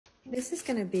This is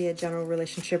going to be a general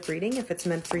relationship reading. If it's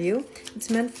meant for you,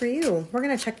 it's meant for you. We're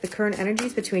going to check the current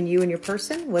energies between you and your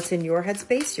person, what's in your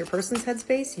headspace, your person's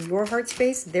headspace, your heart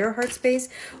space, their heart space,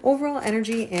 overall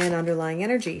energy and underlying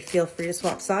energy. Feel free to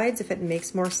swap sides if it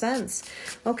makes more sense.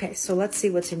 Okay, so let's see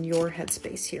what's in your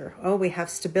headspace here. Oh, we have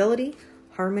stability,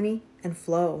 harmony, and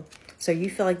flow. So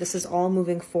you feel like this is all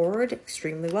moving forward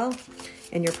extremely well.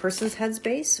 In your person's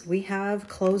headspace, we have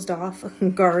closed off,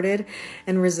 guarded,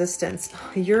 and resistance.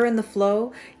 You're in the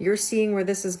flow, you're seeing where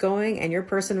this is going, and your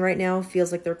person right now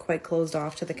feels like they're quite closed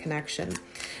off to the connection.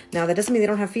 Now, that doesn't mean they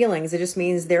don't have feelings. It just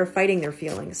means they're fighting their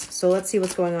feelings. So let's see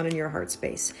what's going on in your heart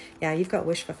space. Yeah, you've got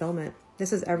wish fulfillment.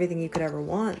 This is everything you could ever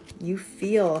want. You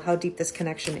feel how deep this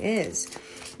connection is.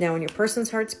 Now, in your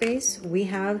person's heart space, we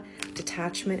have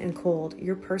detachment and cold.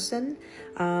 Your person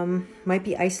might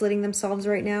be isolating themselves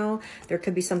right now. There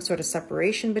could be some sort of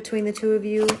separation between the two of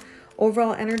you.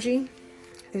 Overall energy,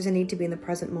 there's a need to be in the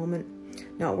present moment.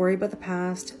 Not worried about the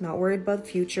past, not worried about the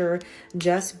future,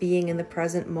 just being in the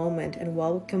present moment and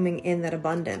welcoming in that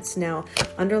abundance. Now,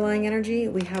 underlying energy,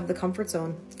 we have the comfort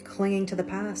zone, clinging to the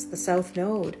past, the South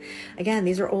Node. Again,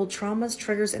 these are old traumas,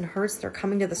 triggers, and hurts that are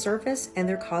coming to the surface, and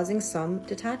they're causing some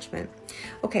detachment.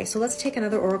 Okay, so let's take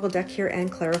another oracle deck here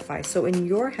and clarify. So in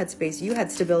your headspace, you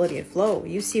had stability and flow.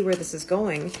 You see where this is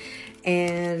going,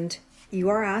 and you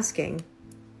are asking,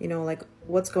 you know, like,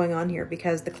 what's going on here?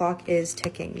 Because the clock is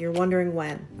ticking. You're wondering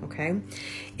when, okay?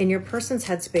 In your person's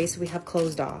headspace, we have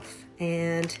closed off,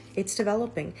 and it's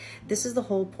developing. This is the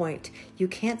whole point. You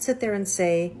can't sit there and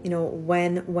say, you know,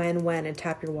 when, and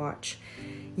tap your watch.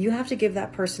 You have to give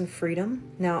that person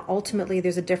freedom. Now, ultimately,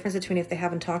 there's a difference between if they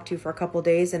haven't talked to you for a couple of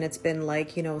days and it's been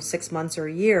like, you know, 6 months or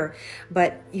a year,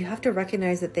 but you have to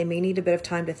recognize that they may need a bit of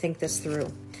time to think this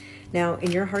through. Now,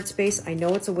 in your heart space, I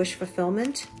know it's a wish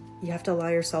fulfillment. You have to allow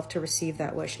yourself to receive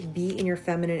that wish. Be in your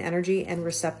feminine energy and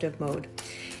receptive mode.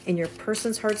 In your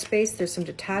person's heart space, there's some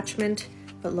detachment,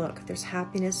 but look, there's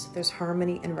happiness, there's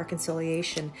harmony and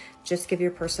reconciliation. Just give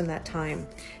your person that time.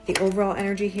 The overall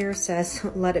energy here says,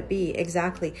 let it be.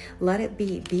 Exactly. Let it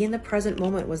be. Be in the present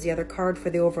moment was the other card for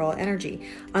the overall energy.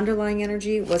 Underlying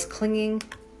energy was clinging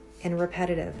and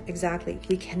repetitive. Exactly.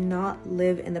 We cannot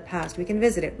live in the past. We can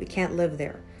visit it. We can't live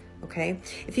there. Okay,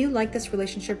 if you like this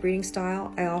relationship reading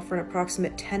style, I offer an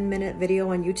approximate 10-minute video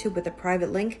on YouTube with a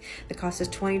private link. The cost is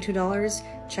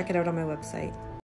 $22. Check it out on my website.